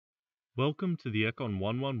Welcome to the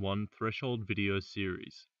ECON111 Threshold video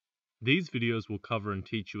series. These videos will cover and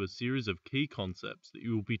teach you a series of key concepts that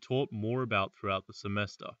you will be taught more about throughout the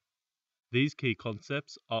semester. These key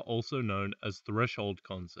concepts are also known as threshold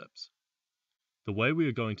concepts. The way we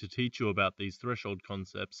are going to teach you about these threshold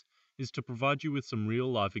concepts is to provide you with some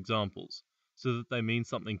real-life examples so that they mean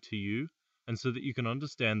something to you and so that you can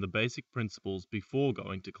understand the basic principles before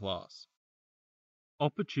going to class.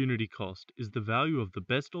 Opportunity cost is the value of the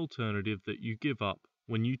best alternative that you give up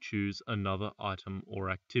when you choose another item or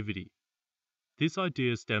activity. This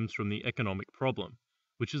idea stems from the economic problem,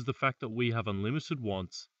 which is the fact that we have unlimited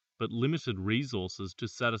wants but limited resources to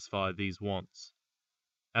satisfy these wants.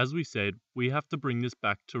 As we said, we have to bring this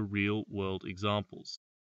back to real-world examples.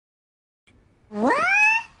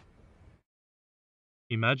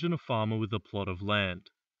 Imagine a farmer with a plot of land.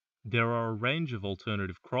 There are a range of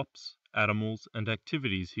alternative crops, animals, and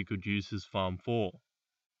activities he could use his farm for.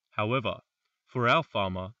 However, for our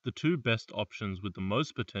farmer, the two best options with the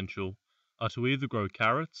most potential are to either grow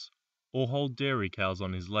carrots or hold dairy cows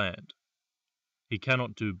on his land. He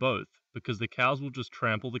cannot do both because the cows will just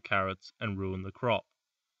trample the carrots and ruin the crop.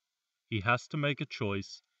 He has to make a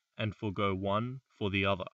choice and forego one for the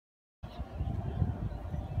other.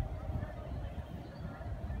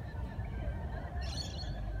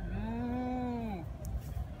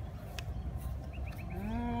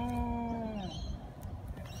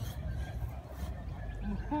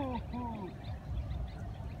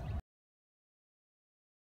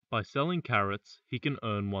 By selling carrots, he can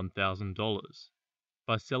earn $1,000.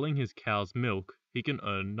 By selling his cow's milk, he can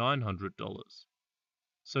earn $900.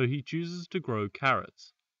 So he chooses to grow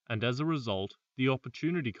carrots, and as a result, the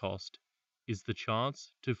opportunity cost is the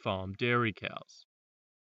chance to farm dairy cows.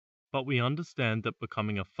 But we understand that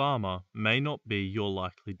becoming a farmer may not be your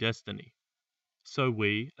likely destiny. So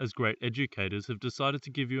we, as great educators, have decided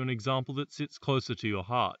to give you an example that sits closer to your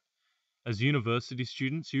heart. As university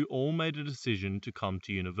students, you all made a decision to come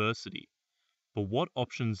to university. But what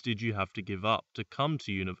options did you have to give up to come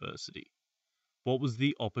to university? What was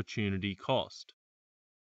the opportunity cost?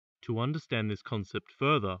 To understand this concept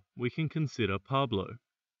further, we can consider Pablo.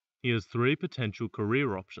 He has three potential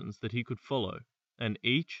career options that he could follow, and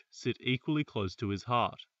each sit equally close to his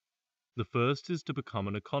heart. The first is to become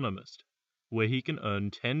an economist, where he can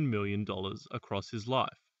earn $10 million across his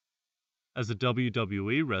life. As a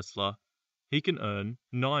WWE wrestler, he can earn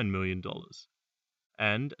 $9 million,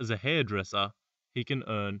 and as a hairdresser, he can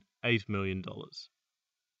earn $8 million.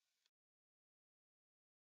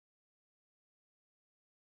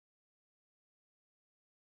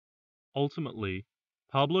 Ultimately,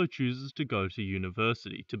 Pablo chooses to go to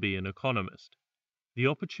university to be an economist. The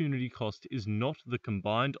opportunity cost is not the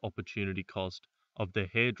combined opportunity cost of the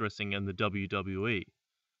hairdressing and the WWE,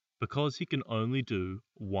 because he can only do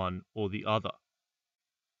one or the other.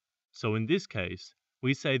 So in this case,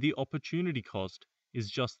 we say the opportunity cost is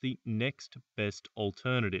just the next best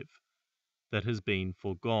alternative that has been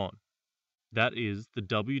foregone. That is the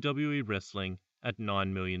WWE wrestling at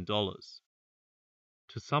 $9 million. To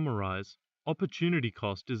summarize, opportunity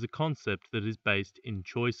cost is a concept that is based in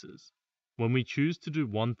choices. When we choose to do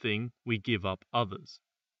one thing, we give up others.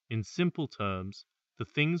 In simple terms, the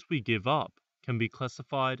things we give up can be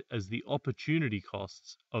classified as the opportunity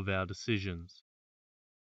costs of our decisions.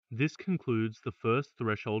 This concludes the first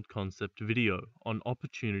threshold concept video on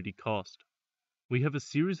opportunity cost. We have a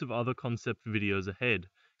series of other concept videos ahead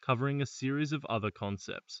covering a series of other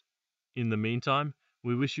concepts. In the meantime,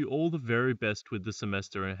 we wish you all the very best with the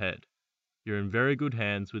semester ahead. You're in very good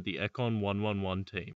hands with the ECON111 team.